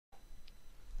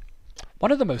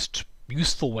One of the most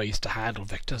useful ways to handle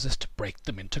vectors is to break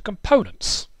them into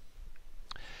components.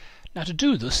 Now to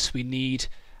do this we need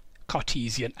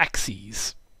Cartesian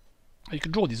axes. You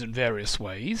can draw these in various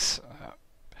ways.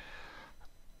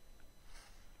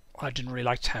 I generally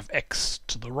like to have x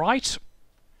to the right,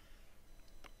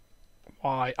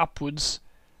 y upwards,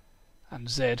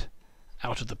 and z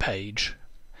out of the page.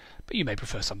 But you may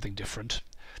prefer something different.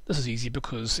 This is easy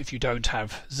because if you don't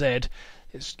have z,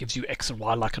 it gives you x and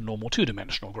y like a normal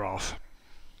two-dimensional graph.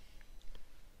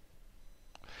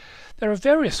 There are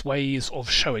various ways of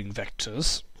showing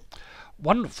vectors.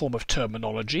 One form of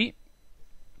terminology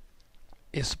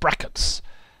is brackets.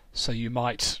 So you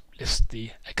might list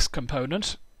the x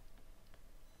component,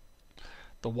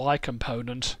 the y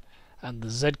component, and the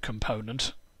z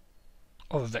component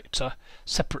of a vector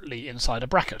separately inside a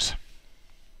bracket.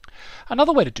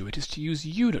 Another way to do it is to use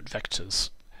unit vectors.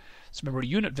 So remember, a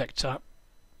unit vector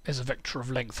is a vector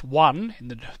of length 1 in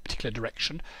the particular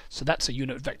direction, so that's a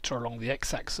unit vector along the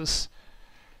x-axis,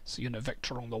 it's a unit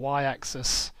vector along the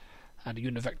y-axis, and a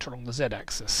unit vector along the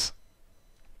z-axis.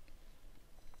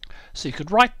 So you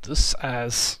could write this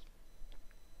as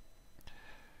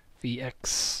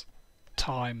Vx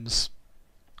times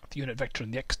the unit vector in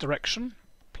the x direction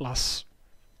plus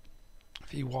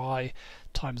Vy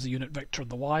times the unit vector in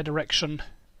the y direction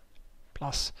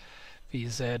plus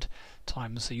Vz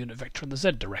times the unit vector in the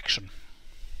z direction.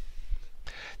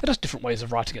 There are just different ways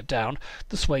of writing it down.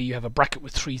 This way you have a bracket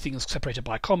with three things separated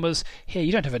by commas. Here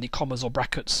you don't have any commas or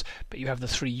brackets, but you have the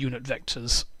three unit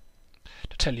vectors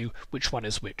to tell you which one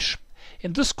is which.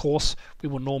 In this course we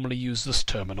will normally use this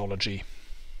terminology.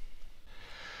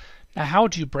 Now how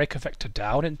do you break a vector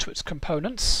down into its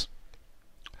components?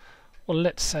 Well,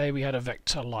 let's say we had a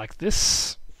vector like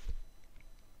this,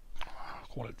 I'll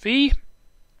call it v,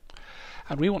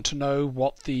 and we want to know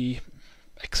what the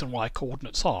x and y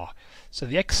coordinates are. So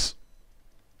the x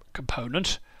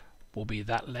component will be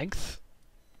that length,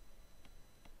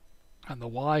 and the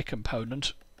y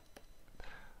component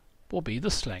will be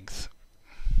this length.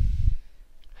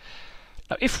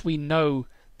 Now if we know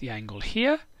the angle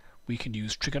here, we can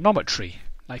use trigonometry.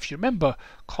 Now if you remember,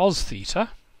 cos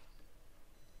theta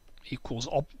equals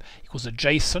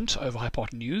adjacent over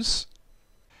hypotenuse.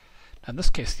 In this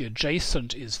case the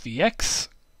adjacent is Vx,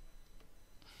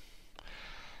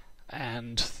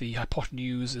 and the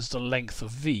hypotenuse is the length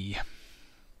of V.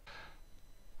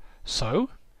 So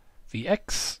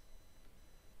Vx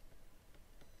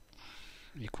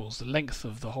equals the length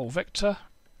of the whole vector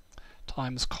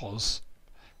times cos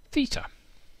theta.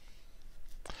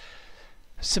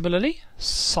 Similarly,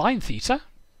 sine theta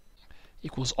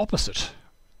equals opposite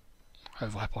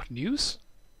over hypotenuse.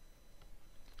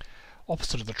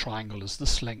 Opposite of the triangle is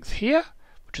this length here,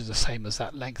 which is the same as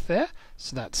that length there.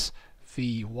 So that's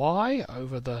Vy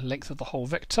over the length of the whole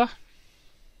vector.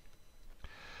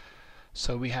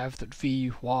 So we have that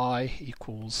Vy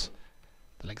equals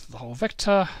the length of the whole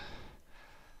vector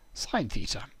sine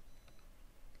theta.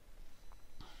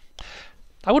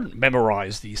 I wouldn't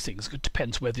memorize these things. It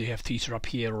depends whether you have theta up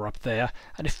here or up there,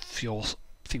 and if your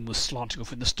thing was slanting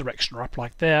off in this direction or up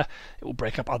like there, it will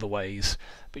break up other ways.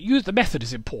 But the method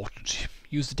is important.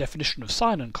 Use the definition of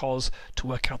sine and cos to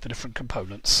work out the different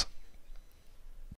components.